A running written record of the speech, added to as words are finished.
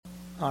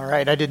All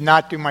right, I did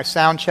not do my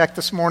sound check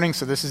this morning,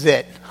 so this is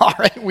it. All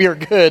right, we are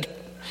good.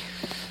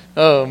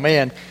 Oh,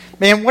 man.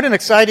 Man, what an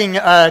exciting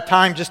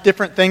time, just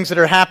different things that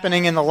are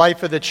happening in the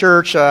life of the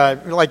church,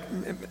 like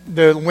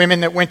the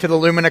women that went to the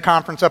Lumina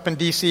conference up in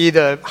D.C.,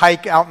 the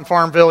hike out in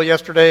Farmville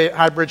yesterday,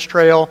 High Bridge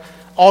Trail,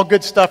 all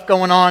good stuff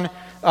going on.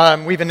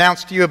 We've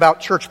announced to you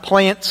about church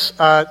plants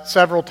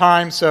several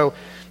times, so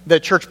the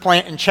church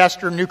plant in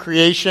Chester, New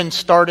Creation,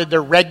 started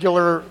their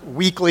regular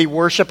weekly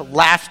worship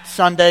last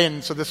Sunday,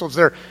 and so this was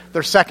their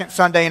second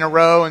Sunday in a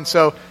row, and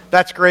so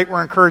that's great.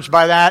 We're encouraged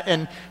by that,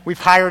 and we've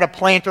hired a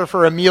planter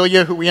for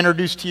Amelia, who we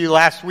introduced to you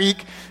last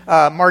week,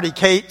 Marty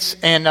Cates,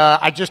 and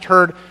I just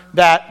heard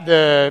that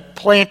the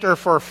planter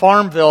for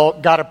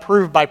Farmville got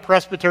approved by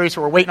Presbytery,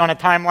 so we're waiting on a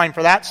timeline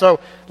for that, so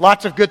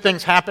lots of good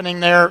things happening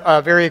there,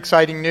 very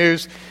exciting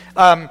news.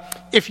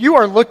 If you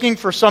are looking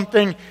for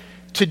something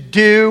to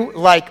do,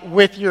 like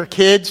with your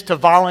kids, to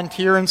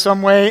volunteer in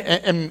some way,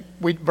 and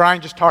Brian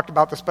just talked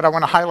about this, but I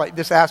want to highlight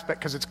this aspect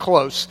because it's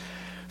close.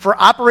 For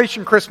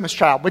Operation Christmas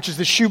Child, which is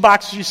the shoe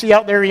boxes you see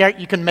out there,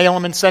 you can mail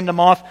them and send them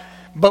off,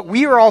 but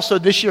we are also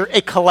this year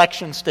a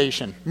collection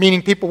station,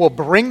 meaning people will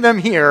bring them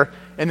here,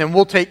 and then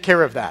we'll take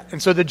care of that.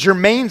 And so the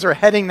Germains are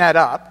heading that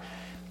up.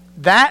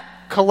 That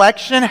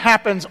collection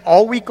happens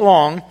all week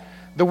long,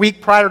 the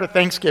week prior to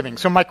Thanksgiving.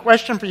 So my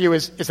question for you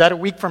is that a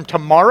week from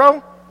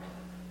tomorrow?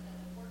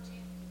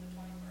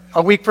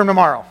 A week from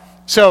tomorrow.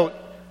 So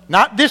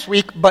not this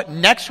week, but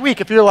next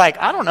week. If you're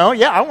like, I don't know,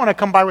 I want to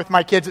come by with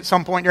my kids at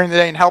some point during the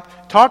day and help,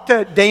 talk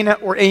to Dana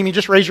or Amy.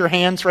 Just raise your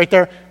hands right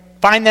there.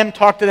 Find them,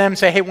 talk to them,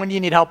 say, hey, when do you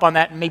need help on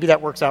that? And maybe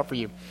that works out for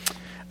you.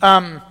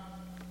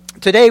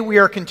 Today we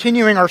are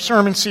continuing our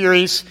sermon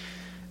series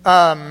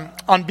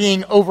on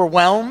being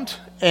overwhelmed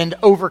and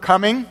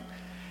overcoming.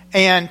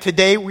 And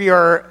today we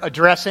are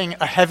addressing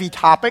a heavy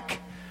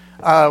topic.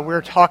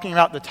 We're talking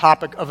about the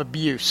topic of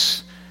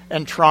abuse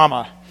and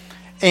trauma.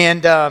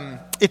 And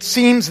it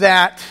seems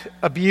that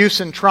abuse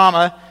and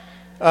trauma,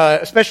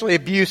 especially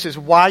abuse, is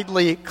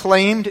widely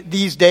claimed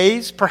these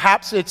days.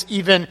 Perhaps it's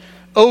even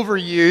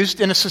overused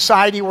in a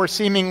society where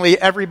seemingly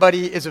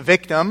everybody is a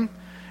victim.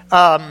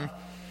 And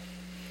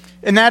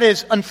that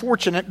is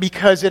unfortunate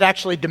because it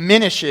actually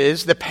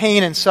diminishes the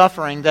pain and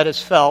suffering that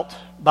is felt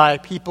by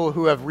people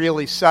who have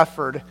really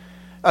suffered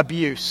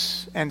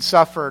abuse and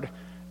suffered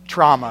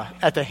trauma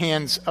at the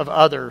hands of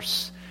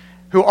others,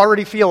 who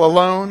already feel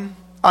alone,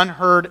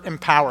 unheard,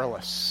 and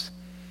powerless.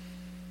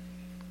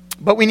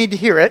 But we need to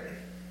hear it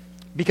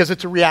because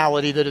it's a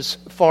reality that is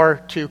far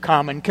too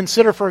common.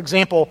 Consider, for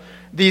example,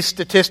 these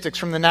statistics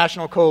from the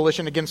National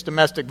Coalition Against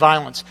Domestic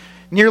Violence.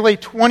 Nearly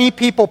 20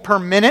 people per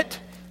minute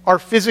are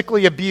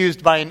physically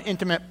abused by an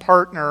intimate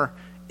partner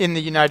in the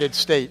United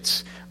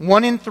States.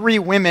 1 in 3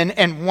 women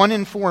and 1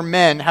 in 4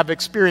 men have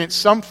experienced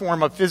some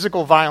form of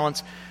physical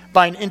violence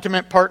by an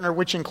intimate partner,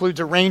 which includes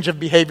a range of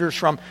behaviors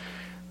from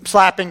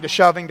slapping to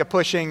shoving to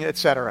pushing,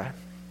 etc.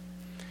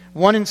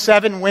 1 in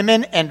 7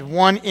 women and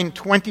 1 in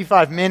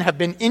 25 men have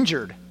been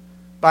injured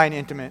by an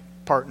intimate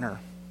partner.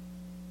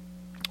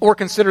 Or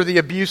consider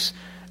the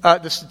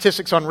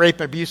statistics on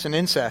rape, abuse, and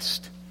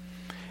incest.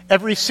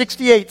 Every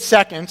 68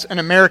 seconds, an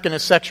American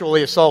is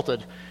sexually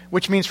assaulted,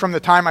 which means from the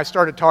time I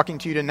started talking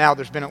to you to now,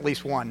 there's been at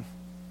least one.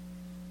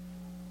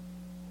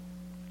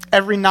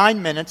 Every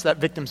 9 minutes, that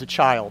victim's a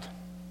child.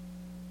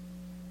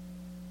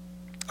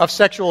 Of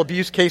sexual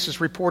abuse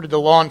cases reported to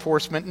law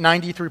enforcement,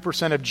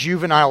 93% of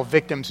juvenile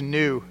victims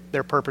knew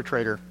their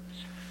perpetrator.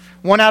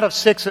 1 out of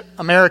 6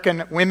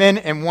 American women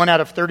and 1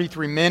 out of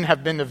 33 men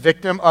have been the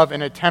victim of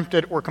an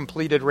attempted or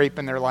completed rape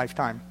in their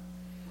lifetime.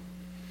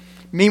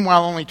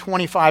 Meanwhile, only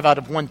 25 out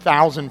of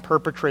 1,000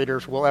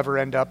 perpetrators will ever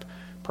end up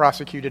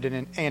prosecuted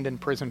and in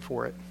prison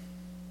for it.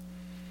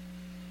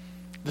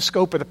 The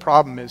scope of the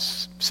problem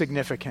is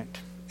significant.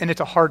 And it's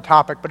a hard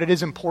topic, but it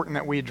is important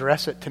that we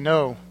address it to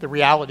know the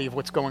reality of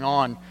what's going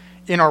on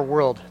in our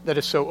world that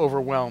is so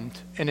overwhelmed,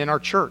 and in our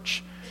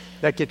church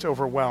that gets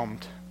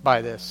overwhelmed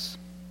by this.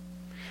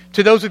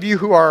 To those of you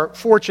who are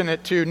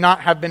fortunate to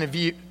not have been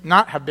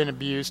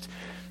abused,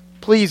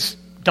 please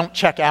don't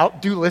check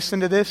out. Do listen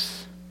to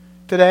this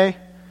today.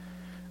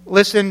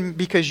 Listen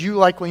because you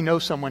likely know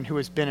someone who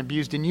has been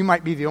abused, and you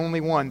might be the only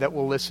one that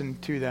will listen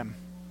to them,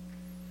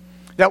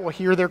 that will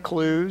hear their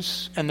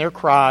clues and their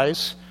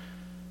cries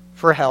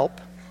for help.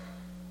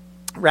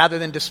 Rather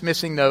than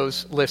dismissing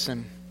those,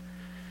 listen.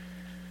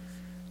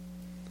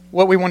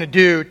 What we want to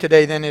do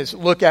today then is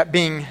look at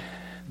being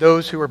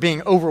those who are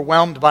being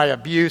overwhelmed by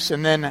abuse,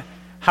 and then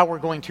how we're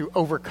going to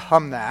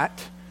overcome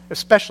that,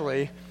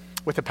 especially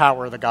with the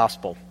power of the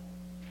gospel.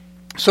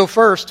 So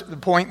first, the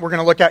point we're going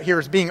to look at here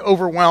is being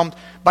overwhelmed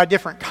by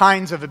different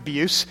kinds of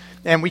abuse,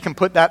 and we can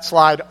put that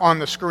slide on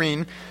the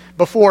screen.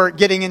 Before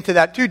getting into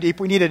that too deep,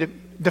 we need to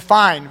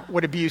define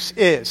what abuse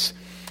is.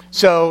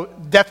 So,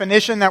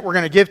 definition that we're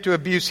going to give to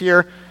abuse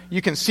here,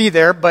 you can see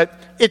there, but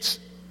it's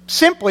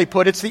simply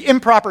put, it's the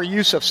improper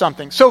use of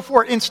something. So,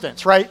 for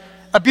instance, right,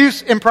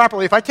 abuse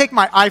improperly, if I take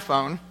my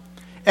iPhone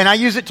and I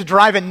use it to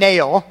drive a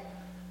nail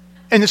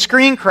and the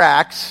screen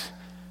cracks,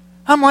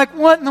 I'm like,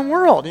 what in the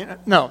world?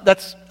 No,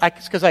 that's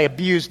because I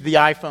abused the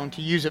iPhone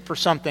to use it for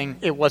something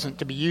it wasn't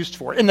to be used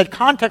for. In the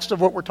context of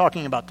what we're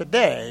talking about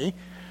today,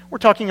 we're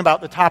talking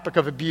about the topic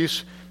of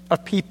abuse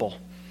of people,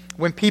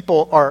 when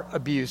people are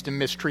abused and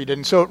mistreated.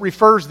 And so it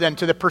refers then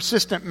to the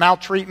persistent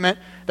maltreatment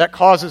that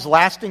causes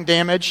lasting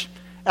damage.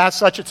 As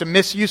such, it's a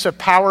misuse of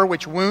power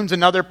which wounds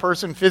another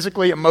person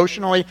physically,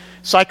 emotionally,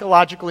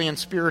 psychologically, and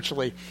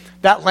spiritually.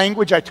 That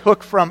language I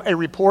took from a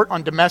report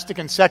on domestic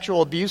and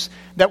sexual abuse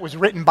that was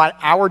written by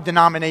our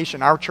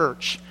denomination, our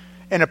church,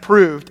 and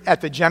approved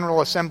at the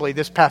General Assembly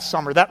this past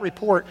summer. That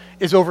report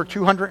is over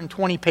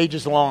 220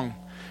 pages long,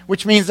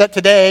 which means that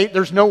today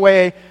there's no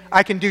way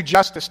I can do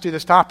justice to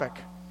this topic.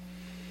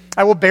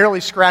 I will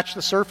barely scratch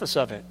the surface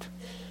of it.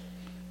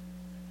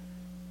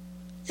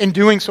 In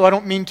doing so, I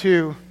don't mean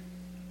to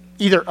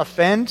either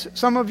offend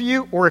some of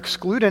you or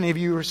exclude any of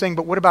you who are saying,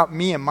 but what about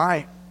me and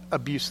my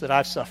abuse that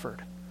I've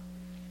suffered?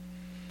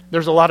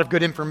 There's a lot of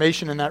good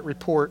information in that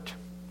report.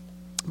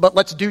 But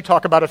let's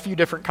talk about a few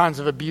different kinds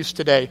of abuse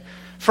today.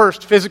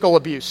 First, physical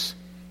abuse.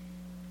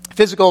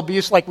 Physical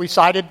abuse, like we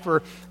cited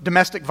for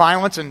domestic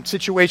violence and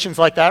situations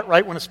like that,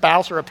 right? When a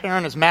spouse or a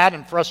parent is mad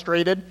and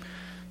frustrated,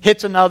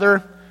 hits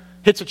another,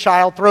 hits a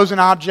child, throws an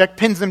object,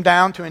 pins them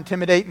down to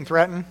intimidate and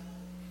threaten.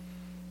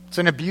 It's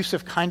an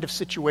abusive kind of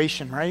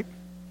situation, right?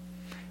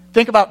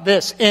 Think about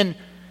this. In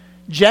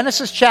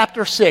Genesis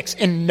chapter 6,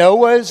 in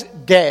Noah's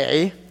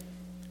day,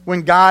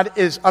 when God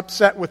is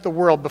upset with the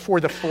world before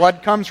the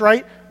flood comes,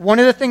 right? One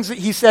of the things that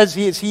he says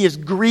he is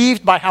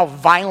grieved by how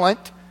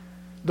violent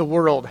the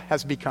world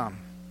has become.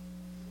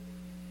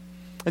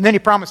 And then he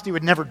promised he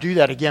would never do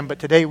that again, but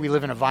today we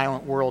live in a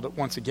violent world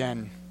once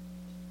again.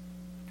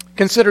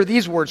 Consider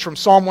these words from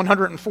Psalm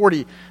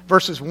 140,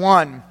 verses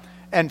 1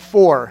 and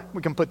 4.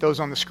 We can put those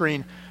on the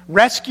screen.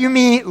 Rescue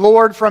me,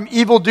 Lord, from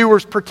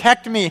evildoers.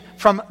 Protect me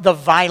from the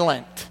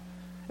violent.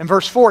 And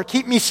verse 4,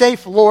 keep me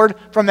safe, Lord,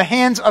 from the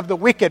hands of the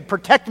wicked.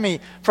 Protect me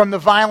from the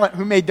violent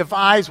who may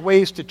devise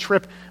ways to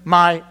trip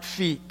my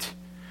feet.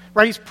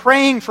 Right? He's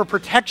praying for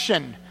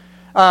protection.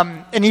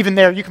 And even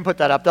there, you can put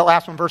that up. That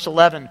last one, verse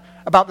 11,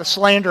 about the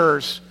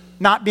slanderers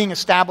not being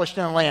established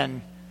in the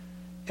land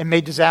and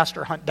may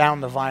disaster hunt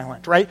down the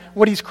violent. Right?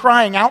 What he's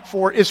crying out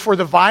for is for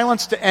the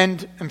violence to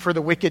end and for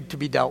the wicked to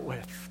be dealt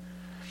with.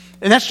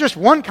 And that's just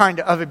one kind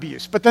of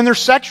abuse. But then there's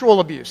sexual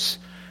abuse.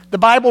 The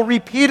Bible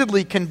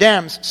repeatedly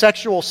condemns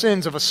sexual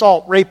sins of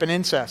assault, rape, and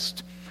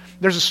incest.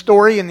 There's a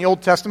story in the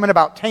Old Testament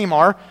about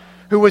Tamar,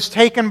 who was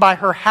taken by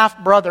her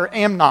half-brother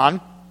Amnon,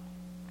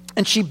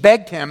 and she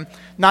begged him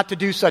not to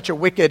do such a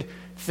wicked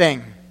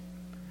thing.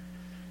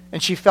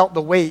 And she felt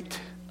the weight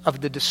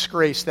of the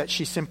disgrace that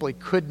she simply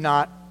could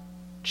not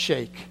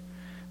shake.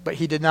 But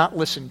he did not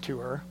listen to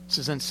her. This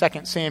is in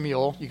 2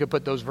 Samuel. You could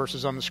put those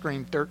verses on the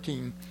screen,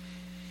 13.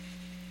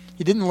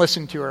 He didn't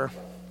listen to her,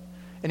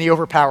 and he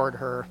overpowered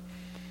her,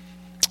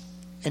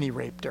 and he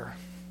raped her.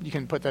 You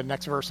can put the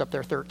next verse up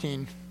there,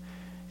 13,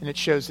 and it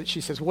shows that she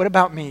says, what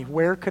about me?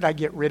 Where could I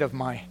get rid of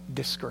my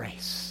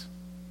disgrace?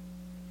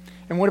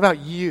 And what about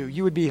you?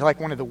 You would be like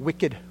one of the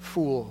wicked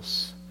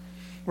fools,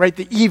 right?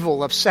 The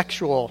evil of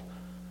sexual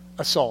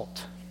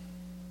assault.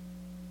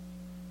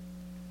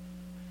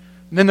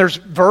 And then there's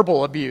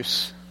verbal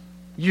abuse,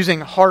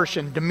 using harsh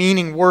and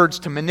demeaning words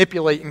to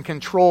manipulate and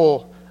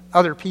control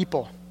other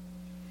people.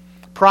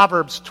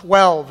 Proverbs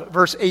 12,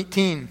 verse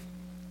 18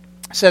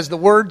 says, the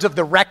words of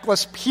the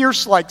reckless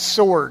pierce like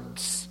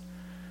swords,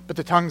 but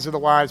the tongues of the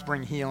wise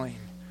bring healing.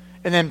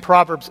 And then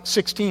Proverbs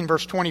 16,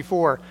 verse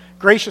 24,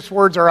 gracious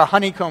words are a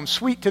honeycomb,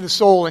 sweet to the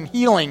soul and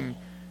healing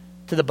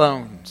to the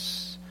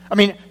bones. I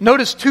mean,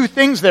 notice two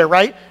things there,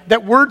 right?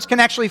 That words can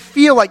actually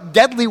feel like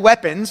deadly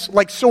weapons,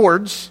 like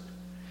swords.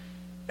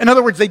 In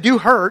other words, they do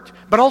hurt,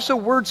 but also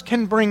words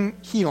can bring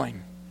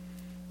healing.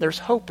 There's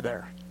hope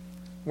there.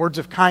 Words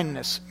of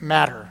kindness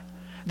matter.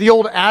 The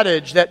old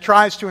adage that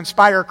tries to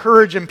inspire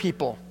courage in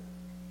people.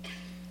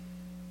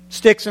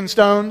 Sticks and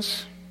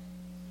stones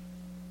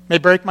may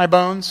break my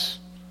bones.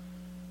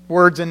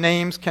 Words and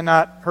names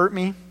cannot hurt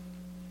me.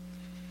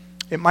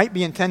 It might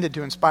be intended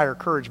to inspire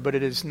courage, but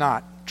it is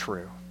not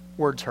true.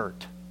 Words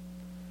hurt.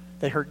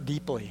 They hurt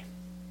deeply.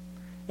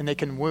 And they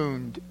can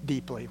wound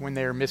deeply when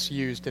they are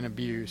misused and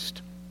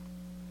abused.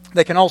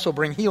 They can also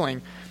bring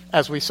healing,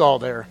 as we saw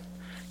there.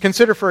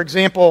 Consider, for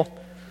example,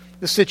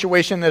 the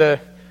situation that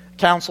a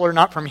counselor,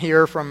 not from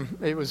here, from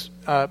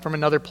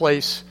another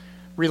place,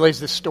 relays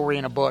this story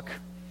in a book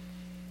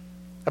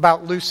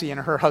about Lucy and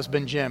her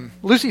husband Jim.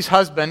 Lucy's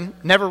husband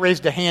never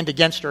raised a hand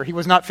against her. He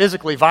was not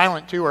physically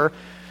violent to her,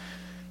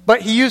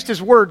 but he used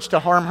his words to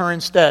harm her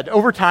instead.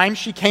 Over time,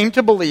 she came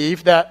to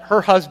believe that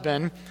her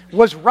husband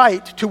was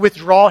right to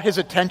withdraw his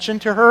attention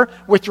to her,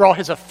 withdraw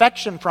his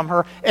affection from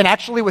her, and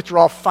actually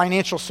withdraw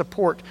financial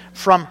support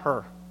from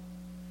her.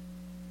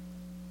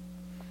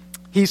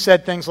 He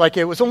said things like,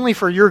 it was only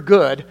for your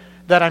good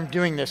that I'm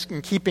doing this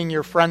and keeping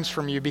your friends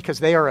from you because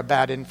they are a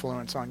bad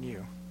influence on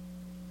you.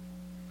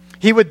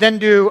 He would then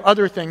do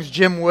other things,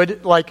 Jim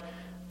would, like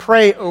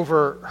pray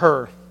over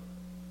her.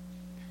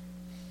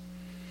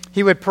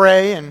 He would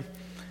pray and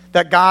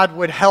that God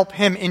would help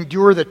him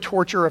endure the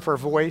torture of her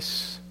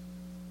voice.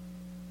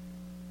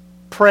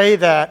 Pray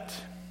that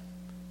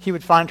he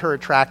would find her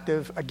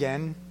attractive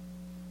again.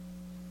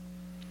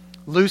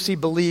 Lucy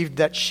believed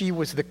that she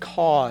was the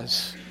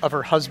cause of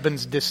her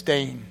husband's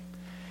disdain.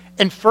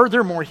 And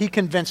furthermore, he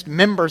convinced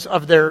members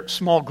of their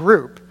small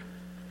group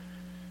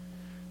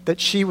that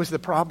she was the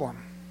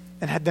problem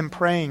and had them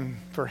praying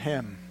for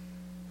him.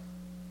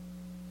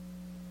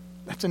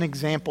 That's an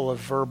example of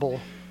verbal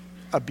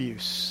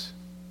abuse.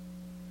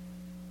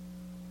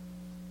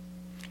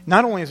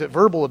 Not only is it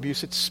verbal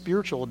abuse, it's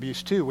spiritual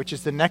abuse too, which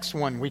is the next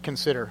one we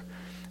consider.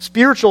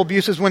 Spiritual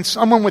abuse is when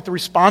someone with the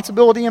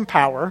responsibility and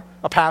power,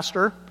 a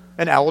pastor,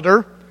 an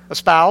elder, a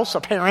spouse,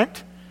 a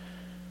parent,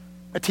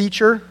 a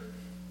teacher,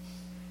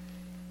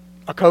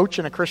 a coach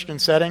in a Christian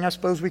setting, I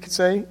suppose we could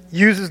say,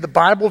 uses the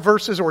Bible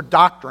verses or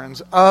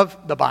doctrines of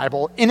the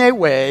Bible in a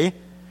way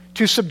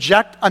to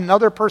subject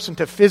another person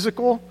to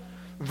physical,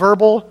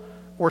 verbal,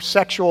 or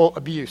sexual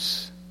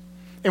abuse.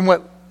 In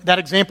what that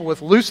example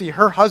with Lucy,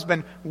 her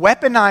husband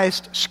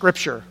weaponized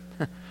Scripture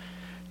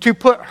to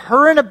put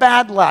her in a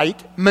bad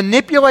light,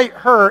 manipulate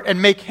her,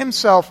 and make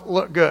himself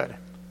look good.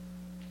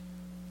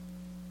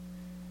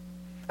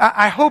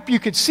 I hope you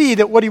could see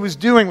that what he was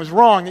doing was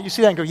wrong, that you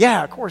see that and go,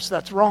 yeah, of course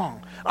that's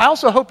wrong. I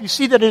also hope you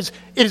see that it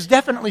is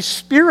definitely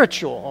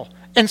spiritual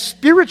and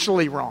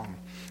spiritually wrong,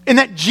 and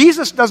that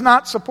Jesus does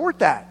not support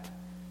that.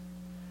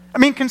 I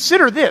mean,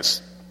 consider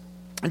this.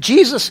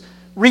 Jesus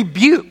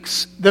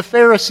rebukes the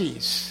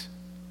Pharisees.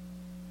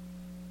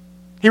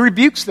 He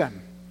rebukes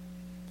them.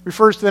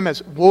 Refers to them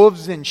as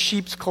wolves in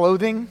sheep's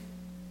clothing.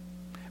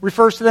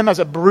 Refers to them as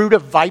a brood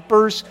of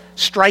vipers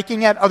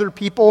striking at other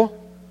people.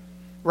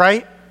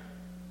 Right?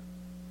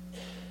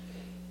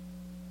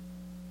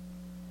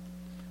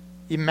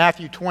 In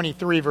Matthew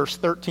 23, verse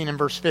 13 and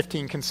verse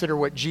 15, consider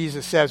what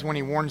Jesus says when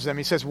he warns them.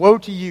 He says, "Woe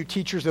to you,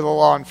 teachers of the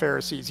law and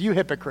Pharisees, you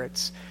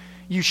hypocrites!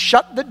 You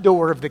shut the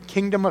door of the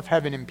kingdom of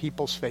heaven in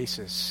people's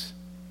faces."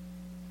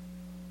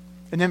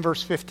 And then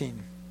verse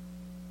 15.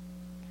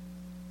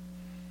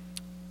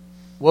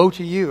 Woe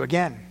to you,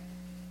 again.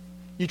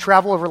 You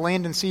travel over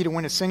land and sea to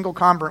win a single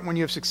convert. When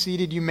you have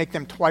succeeded, you make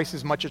them twice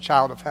as much a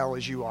child of hell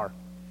as you are.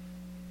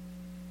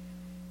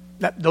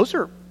 Now, those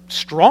are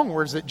strong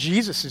words that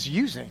Jesus is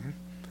using.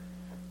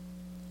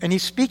 And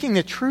he's speaking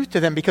the truth to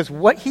them because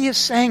what he is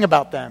saying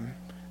about them,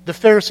 the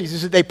Pharisees,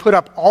 is that they put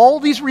up all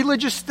these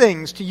religious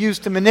things to use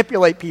to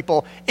manipulate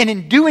people. And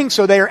in doing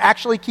so, they are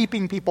actually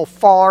keeping people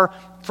far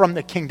from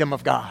the kingdom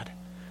of God,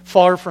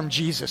 far from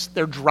Jesus.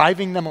 They're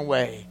driving them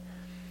away.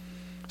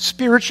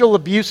 Spiritual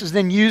abuse is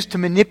then used to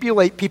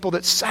manipulate people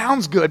that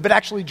sounds good, but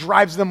actually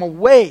drives them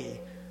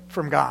away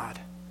from God,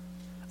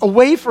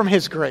 away from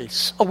his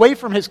grace, away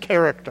from his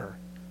character,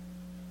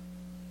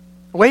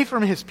 away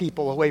from his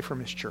people, away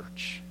from his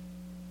church.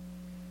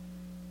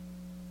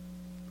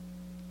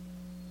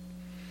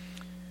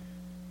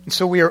 And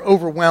so we are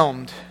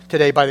overwhelmed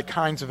today by the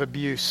kinds of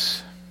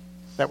abuse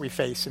that we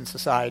face in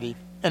society.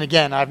 And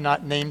again, I've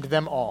not named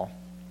them all.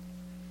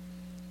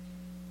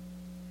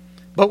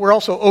 But we're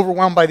also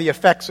overwhelmed by the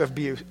effects of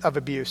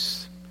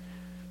abuse.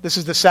 This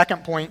is the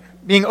second point.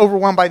 Being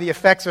overwhelmed by the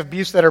effects of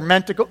abuse that are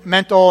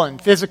mental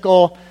and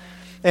physical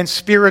and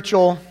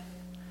spiritual.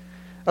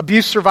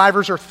 Abuse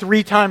survivors are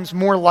 3 times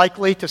more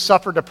likely to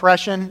suffer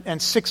depression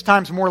and 6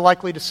 times more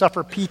likely to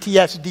suffer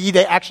PTSD.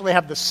 They actually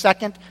have the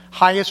second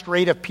highest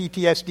rate of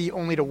PTSD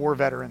only to war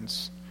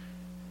veterans.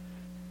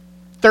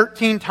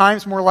 13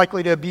 times more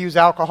likely to abuse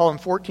alcohol and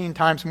 14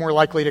 times more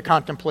likely to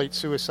contemplate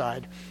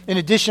suicide. In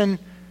addition,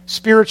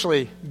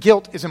 spiritually,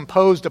 guilt is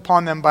imposed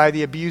upon them by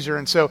the abuser,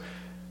 and so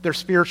their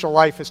spiritual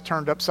life is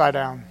turned upside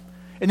down.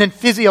 And then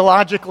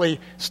physiologically,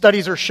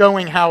 studies are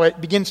showing how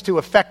it begins to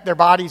affect their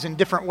bodies in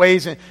different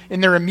ways in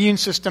their immune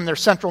system, their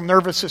central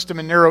nervous system,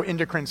 and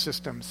neuroendocrine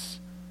systems.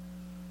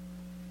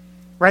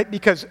 Right?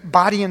 Because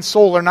body and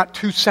soul are not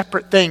 2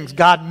 separate things.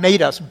 God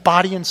made us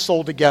body and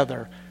soul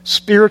together.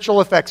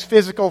 Spiritual effects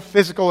physical,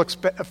 physical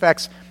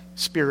effects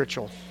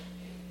spiritual.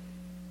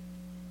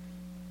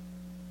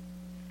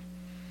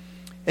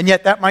 And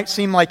yet that might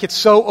seem like it's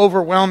so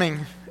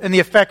overwhelming and the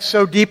effects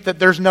so deep that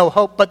there's no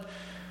hope.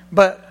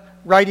 But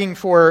writing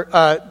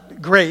for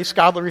Grace,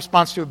 Godly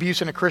Response to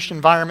Abuse in a Christian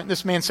Environment,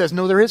 this man says,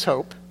 no, there is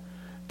hope.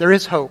 There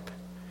is hope,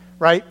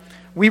 right?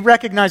 We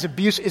recognize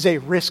abuse is a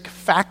risk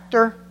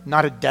factor,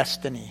 not a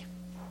destiny.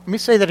 Let me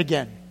say that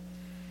again.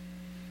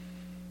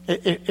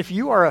 If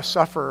you are a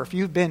sufferer, if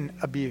you've been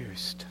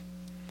abused,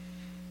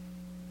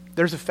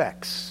 there's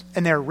effects,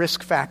 and they're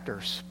risk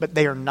factors, but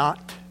they are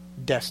not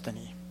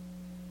destiny.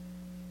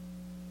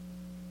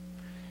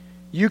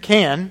 You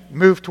can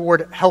move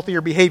toward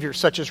healthier behaviors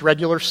such as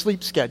regular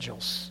sleep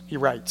schedules, he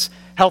writes,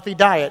 healthy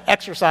diet,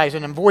 exercise,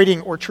 and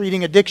avoiding or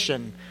treating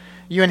addiction.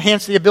 You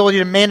enhance the ability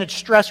to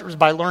manage stressors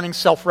by learning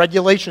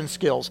self-regulation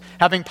skills,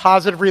 having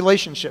positive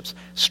relationships,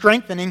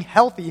 strengthening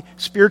healthy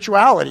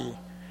spirituality,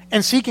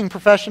 and seeking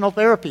professional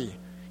therapy.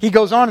 He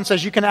goes on and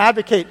says you can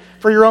advocate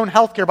for your own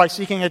health care by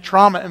seeking a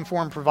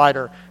trauma-informed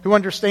provider who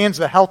understands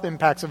the health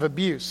impacts of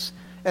abuse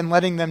and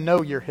letting them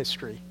know your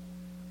history.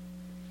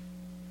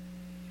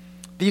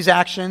 These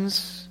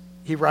actions,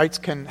 he writes,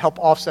 can help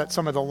offset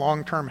some of the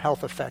long-term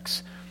health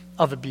effects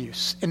of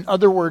abuse. In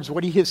other words,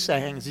 what he is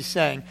saying is he's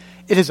saying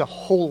it is a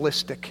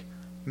holistic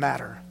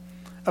matter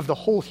of the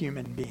whole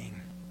human being.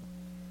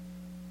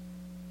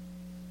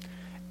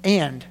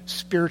 And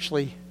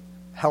spiritually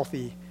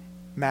healthy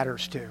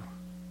matters too.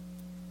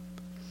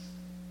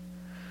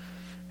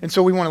 And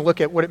so we want to look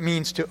at what it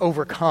means to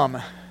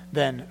overcome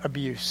then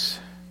abuse.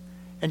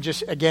 And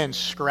just, again,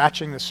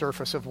 scratching the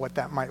surface of what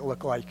that might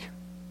look like.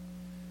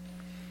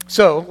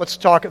 So let's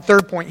talk, a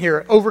third point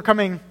here,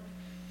 overcoming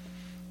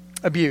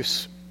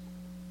abuse.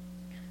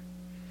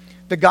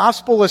 The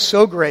gospel is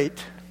so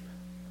great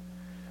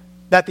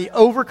that the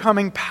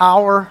overcoming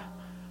power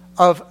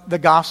of the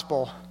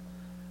gospel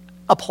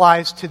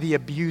applies to the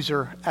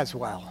abuser as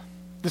well.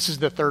 This is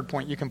the third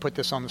point. You can put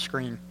this on the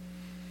screen.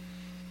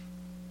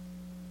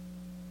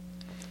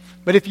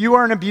 But if you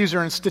are an abuser,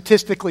 and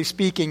statistically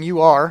speaking, you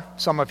are,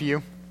 some of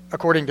you,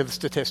 according to the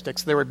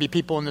statistics, there would be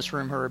people in this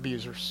room who are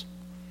abusers.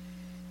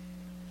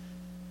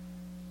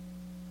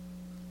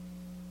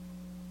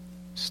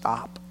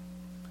 Stop.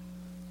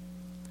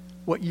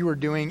 What you are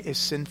doing is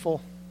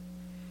sinful.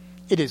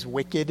 It is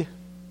wicked.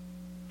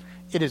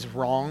 It is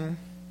wrong.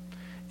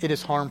 It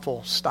is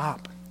harmful.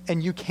 Stop.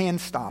 And you can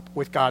stop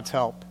with God's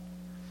help.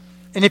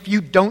 And if you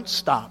don't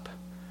stop,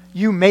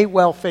 you may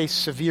well face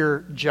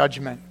severe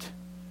judgment.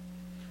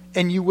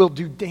 And you will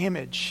do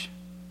damage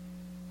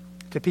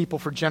to people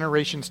for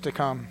generations to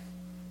come.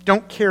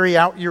 Don't carry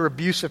out your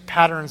abusive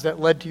patterns that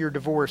led to your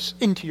divorce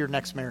into your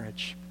next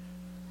marriage.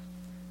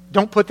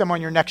 Don't put them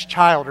on your next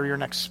child or your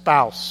next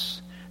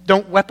spouse.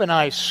 Don't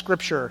weaponize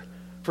Scripture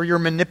for your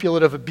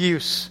manipulative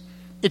abuse.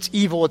 It's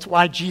evil. It's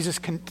why Jesus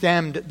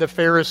condemned the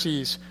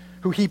Pharisees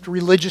who heaped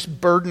religious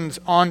burdens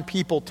on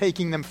people,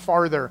 taking them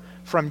farther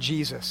from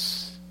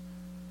Jesus.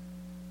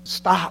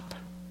 Stop.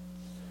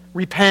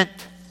 Repent.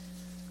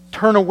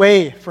 Turn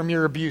away from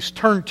your abuse.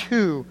 Turn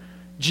to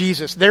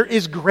Jesus. There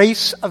is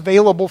grace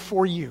available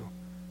for you.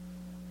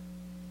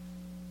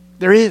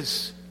 There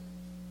is.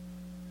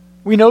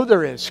 We know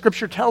there is.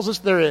 Scripture tells us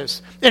there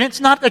is. And it's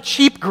not a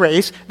cheap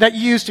grace that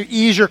you use to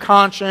ease your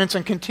conscience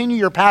and continue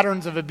your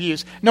patterns of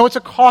abuse. No, it's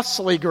a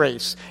costly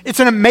grace. It's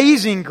an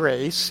amazing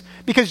grace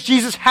because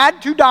Jesus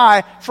had to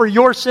die for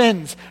your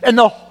sins and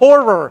the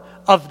horror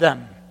of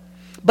them.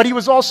 But he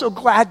was also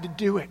glad to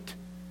do it,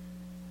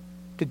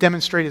 to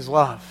demonstrate his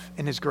love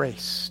and his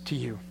grace to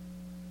you.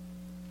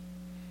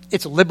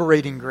 It's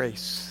liberating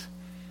grace.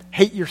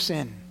 Hate your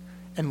sin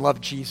and love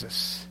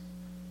Jesus.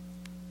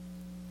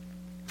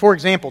 For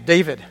example,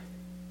 David,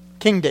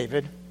 King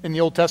David in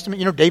the Old Testament,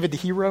 you know David the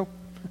hero?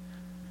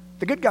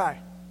 The good guy.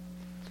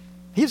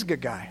 He's a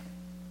good guy.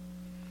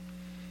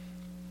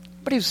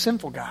 But he's a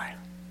sinful guy.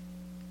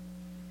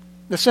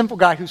 The sinful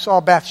guy who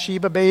saw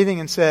Bathsheba bathing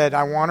and said,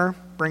 I want her,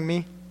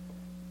 bring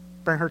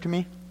her to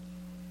me.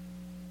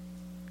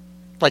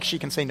 Like she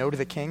can say no to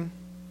the king?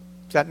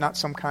 Is that not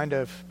some kind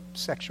of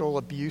sexual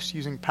abuse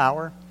using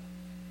power?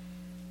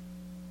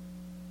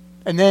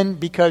 And then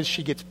because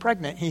she gets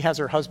pregnant, he has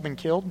her husband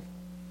killed.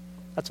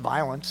 That's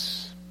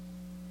violence.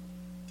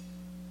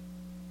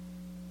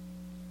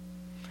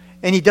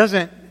 And he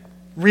doesn't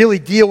really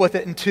deal with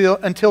it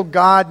until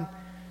God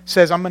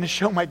says, I'm going to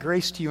show my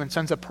grace to you, and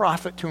sends a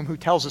prophet to him who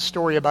tells a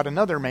story about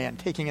another man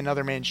taking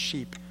another man's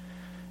sheep.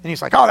 And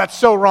he's like, oh, that's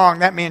so wrong.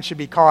 That man should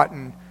be caught.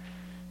 And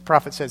the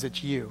prophet says,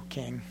 it's you,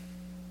 king.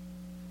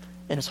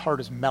 And his heart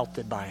is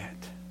melted by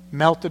it.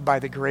 Melted by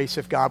the grace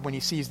of God when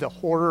he sees the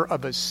horror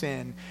of his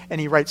sin.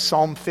 And he writes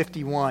Psalm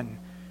 51,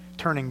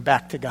 turning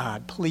back to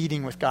God,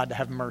 pleading with God to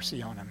have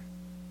mercy on him.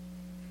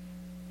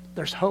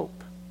 There's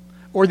hope.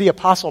 Or the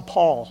Apostle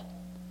Paul,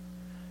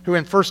 who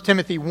in 1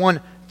 Timothy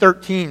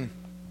 1:13,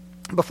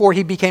 before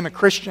he became a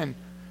Christian,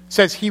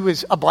 says he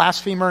was a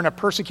blasphemer and a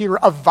persecutor,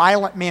 a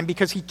violent man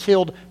because he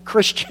killed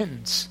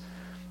Christians.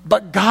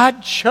 But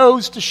God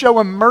chose to show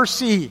him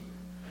mercy,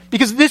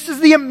 because this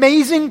is the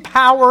amazing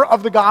power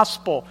of the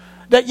gospel.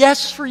 That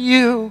yes, for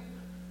you,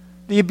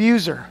 the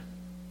abuser,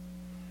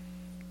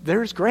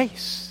 there's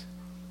grace.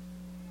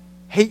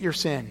 Hate your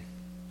sin.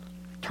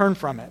 Turn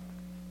from it.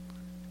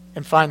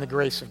 And find the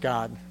grace of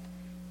God.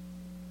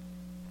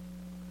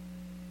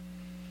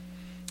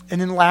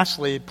 And then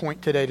lastly, the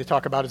point today to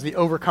talk about is the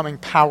overcoming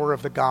power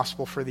of the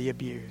gospel for the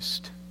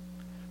abused.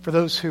 For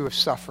those who have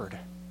suffered.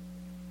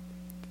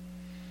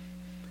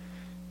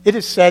 It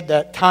is said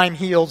that time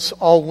heals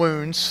all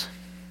wounds.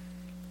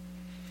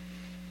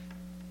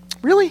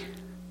 Really?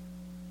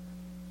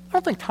 I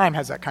don't think time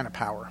has that kind of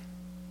power.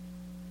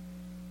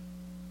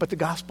 But the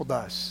gospel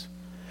does.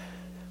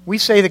 We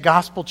say the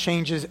gospel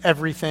changes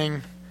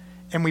everything,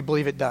 and we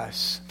believe it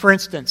does. For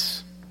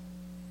instance,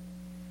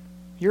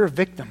 you're a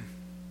victim.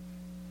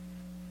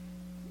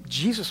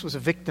 Jesus was a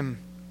victim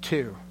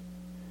too.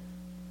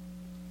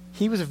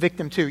 He was a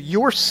victim too.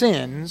 Your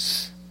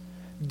sins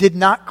did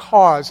not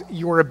cause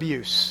your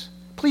abuse.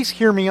 Please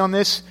hear me on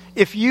this.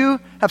 If you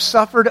have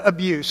suffered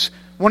abuse,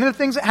 one of the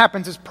things that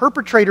happens is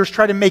perpetrators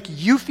try to make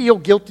you feel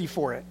guilty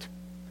for it.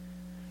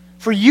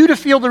 for you to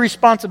feel the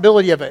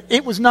responsibility of it.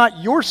 It was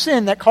not your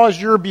sin that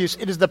caused your abuse.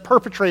 It is the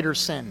perpetrator's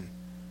sin.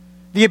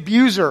 The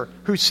abuser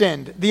who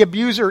sinned. The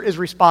abuser is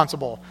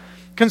responsible.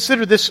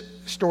 Consider this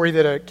story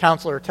that a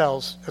counselor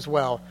tells as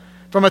well.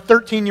 From a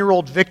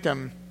 13-year-old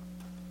victim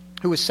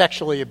who was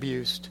sexually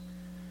abused.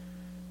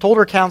 Told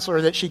her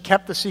counselor that she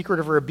kept the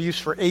secret of her abuse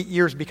for 8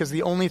 years because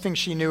the only thing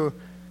she knew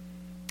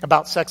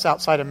about sex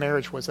outside of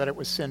marriage was that it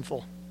was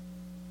sinful.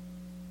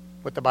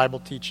 What the Bible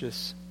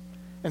teaches.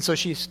 And so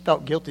she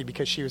felt guilty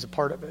because she was a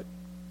part of it.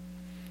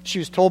 She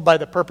was told by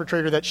the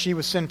perpetrator that she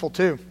was sinful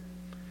too.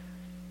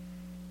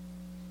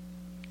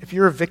 If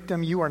you're a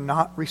victim, you are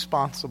not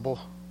responsible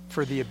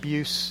for the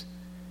abuse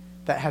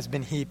that has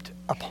been heaped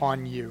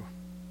upon you.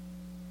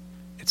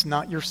 It's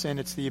not your sin,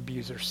 it's the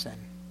abuser's sin.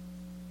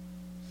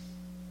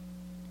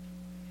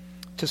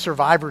 To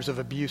survivors of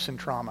abuse and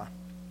trauma,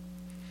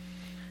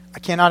 I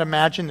cannot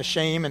imagine the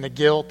shame and the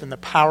guilt and the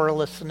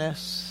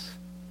powerlessness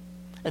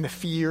and the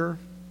fear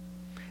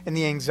and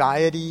the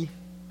anxiety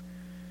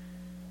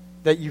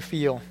that you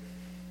feel.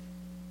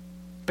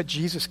 But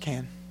Jesus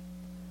can,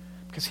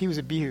 because he was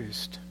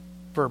abused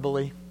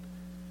verbally.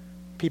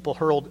 People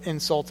hurled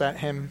insults at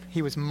him.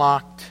 He was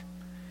mocked.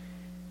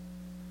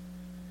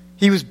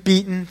 He was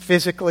beaten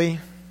physically.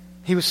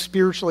 He was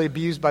spiritually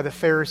abused by the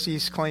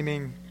Pharisees,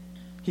 claiming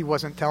he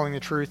wasn't telling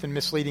the truth and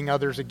misleading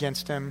others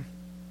against him.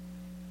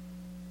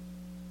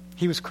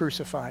 He was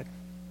crucified.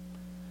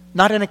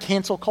 Not in a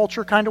cancel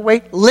culture kind of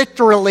way,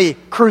 literally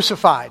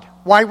crucified.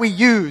 Why we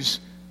use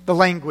the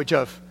language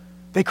of,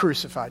 they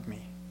crucified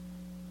me.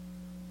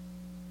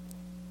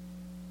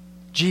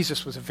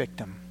 Jesus was a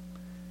victim,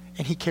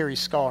 and he carries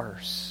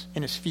scars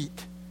in his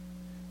feet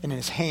and in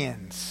his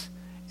hands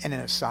and in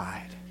his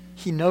side.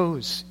 He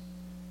knows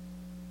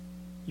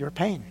your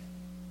pain.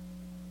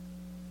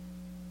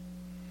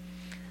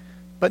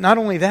 But not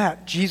only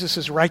that, Jesus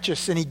is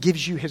righteous and he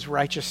gives you his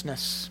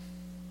righteousness.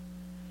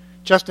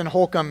 Justin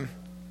Holcomb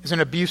is an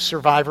abuse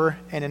survivor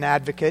and an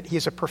advocate. He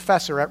is a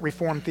professor at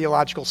Reformed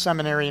Theological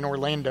Seminary in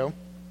Orlando.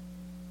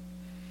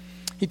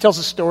 He tells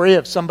a story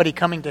of somebody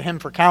coming to him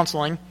for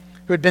counseling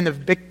who had been the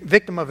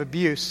victim of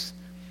abuse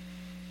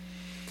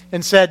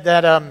and said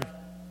that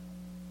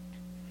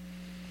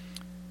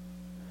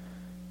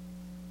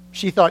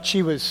she thought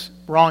she was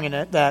wrong in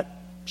it,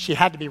 that she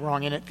had to be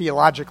wrong in it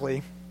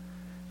theologically,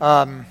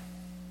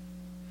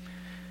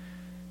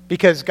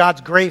 because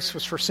God's grace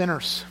was for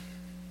sinners.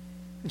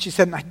 And she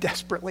said, I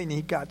desperately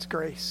need God's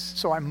grace,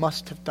 so I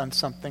must have done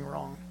something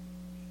wrong.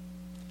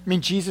 I mean,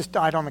 Jesus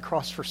died on the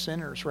cross for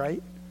sinners,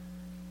 right?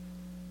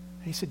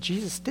 And he said,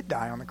 Jesus did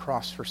die on the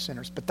cross for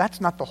sinners, but that's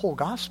not the whole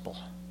gospel.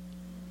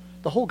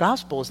 The whole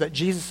gospel is that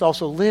Jesus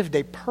also lived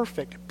a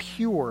perfect,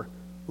 pure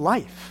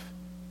life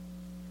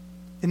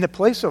in the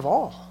place of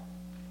all,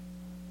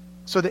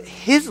 so that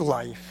his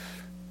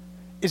life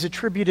is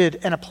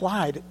attributed and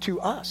applied to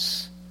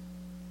us.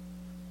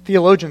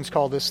 Theologians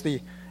call this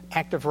the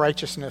act of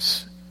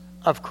righteousness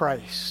of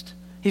Christ.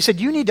 He said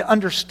you need to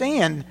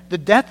understand the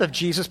death of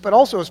Jesus, but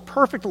also his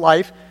perfect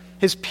life,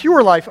 his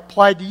pure life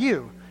applied to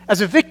you.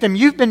 As a victim,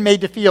 you've been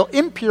made to feel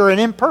impure and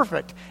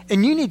imperfect,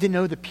 and you need to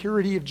know the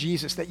purity of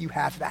Jesus, that you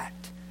have that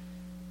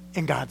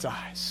in God's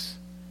eyes.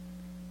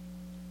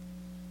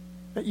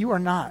 That you are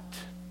not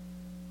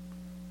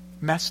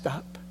messed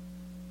up.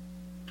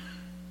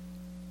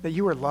 That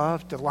you are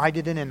loved,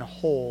 delighted in, and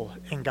whole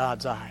in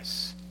God's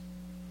eyes.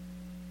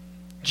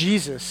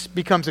 Jesus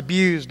becomes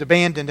abused,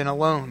 abandoned, and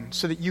alone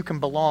so that you can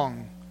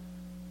belong,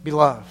 be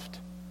loved,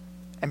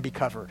 and be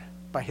covered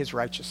by his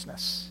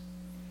righteousness.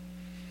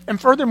 And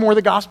furthermore,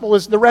 the gospel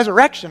is the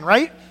resurrection,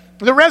 right?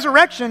 The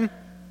resurrection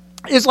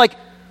is like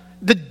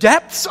the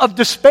depths of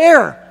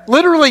despair,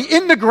 literally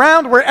in the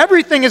ground where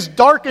everything is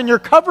dark and you're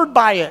covered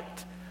by it.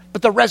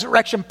 But the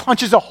resurrection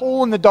punches a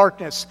hole in the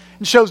darkness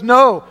and shows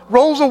no,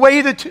 rolls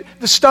away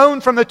the stone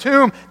from the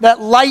tomb,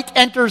 that light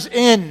enters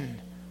in.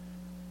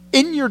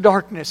 In your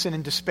darkness and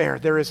in despair,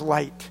 there is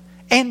light,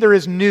 and there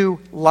is new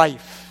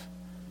life.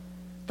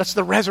 That's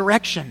the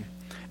resurrection.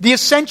 The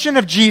ascension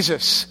of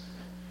Jesus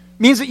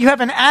means that you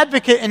have an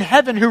advocate in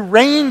heaven who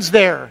reigns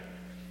there.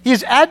 He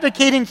is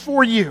advocating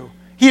for you.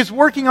 He is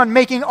working on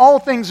making all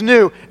things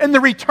new. And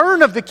the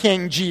return of the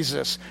King,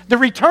 Jesus, the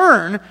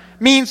return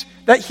means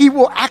that he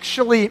will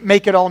actually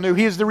make it all new.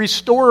 He is the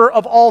restorer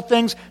of all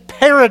things.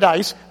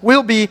 Paradise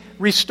will be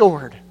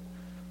restored.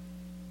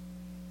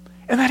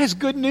 And that is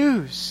good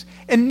news.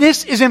 And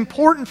this is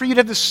important for you to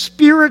have the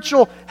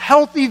spiritual,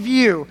 healthy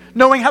view.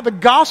 Knowing how the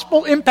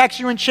gospel impacts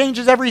you and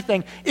changes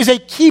everything is a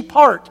key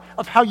part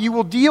of how you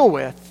will deal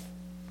with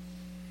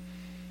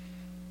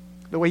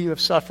the way you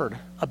have suffered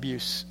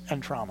abuse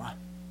and trauma.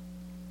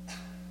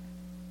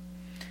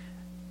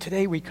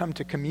 Today we come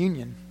to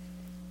communion.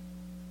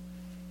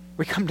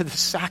 We come to the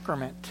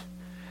sacrament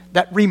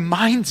that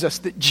reminds us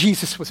that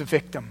Jesus was a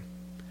victim,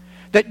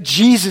 that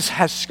Jesus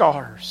has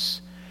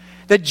scars,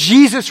 that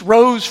Jesus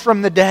rose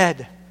from the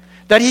dead,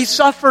 that he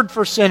suffered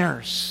for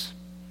sinners,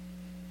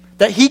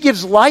 that he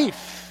gives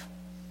life.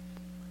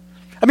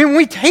 I mean, when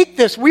we take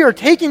this, we are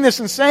taking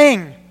this and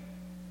saying,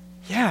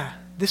 yeah,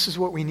 this is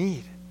what we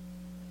need.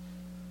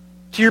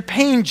 To your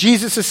pain,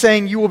 Jesus is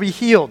saying, you will be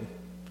healed.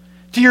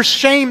 To your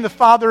shame, the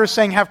Father is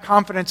saying, have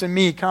confidence in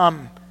me,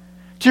 come.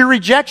 To your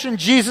rejection,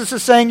 Jesus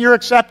is saying, you're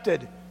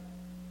accepted.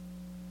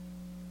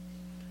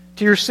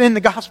 To your sin,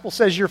 the gospel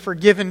says you're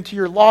forgiven. To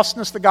your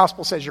lostness, the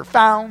gospel says you're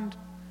found.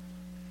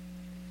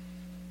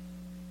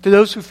 To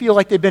those who feel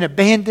like they've been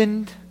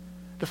abandoned,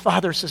 the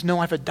Father says, no,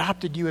 I've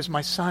adopted you as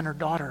my son or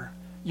daughter.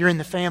 You're in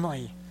the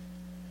family.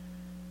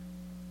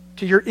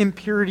 To your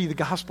impurity, the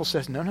gospel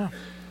says, no,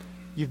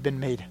 you've been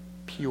made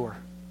pure.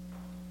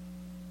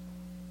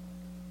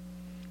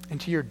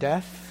 And to your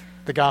death,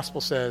 the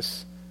gospel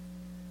says,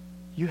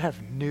 you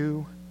have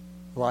new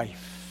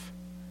life.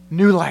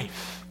 New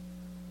life.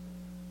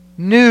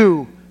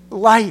 New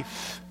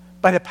life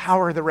by the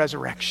power of the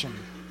resurrection.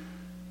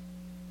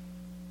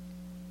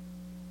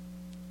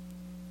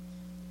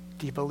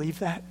 Do you believe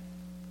that?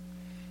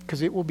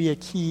 Because it will be a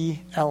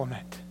key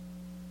element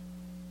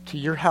to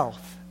your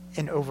health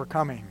in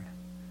overcoming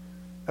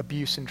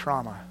abuse and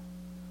trauma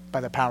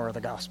by the power of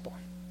the gospel.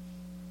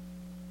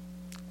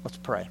 Let's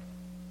pray.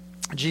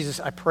 Jesus,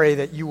 I pray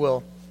that you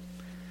will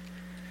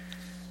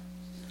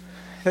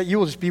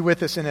just be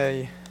with us in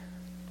a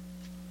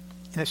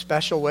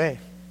special way.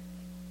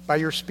 By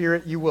your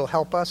Spirit, you will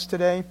help us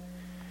today.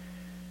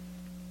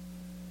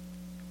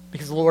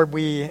 Because, Lord,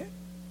 we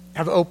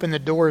have opened the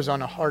doors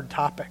on a hard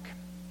topic.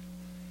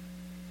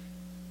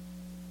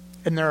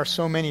 And there are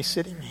so many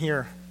sitting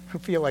here who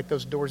feel like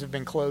those doors have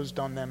been closed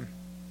on them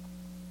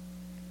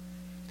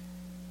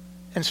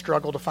and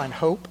struggle to find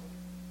hope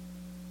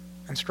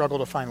and struggle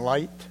to find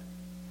light.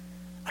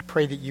 I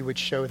pray that you would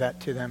show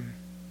that to them.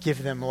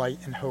 Give them light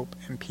and hope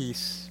and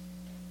peace.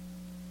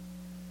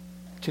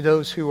 To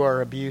those who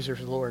are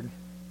abusers, Lord,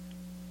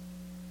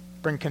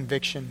 bring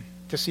conviction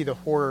to see the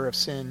horror of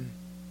sin,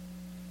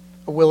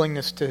 a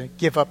willingness to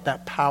give up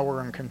that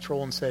power and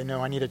control and say,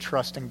 no, I need to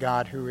trust in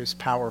God who is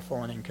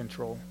powerful and in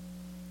control.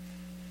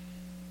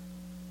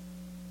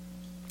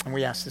 And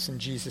we ask this in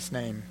Jesus'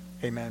 name.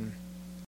 Amen.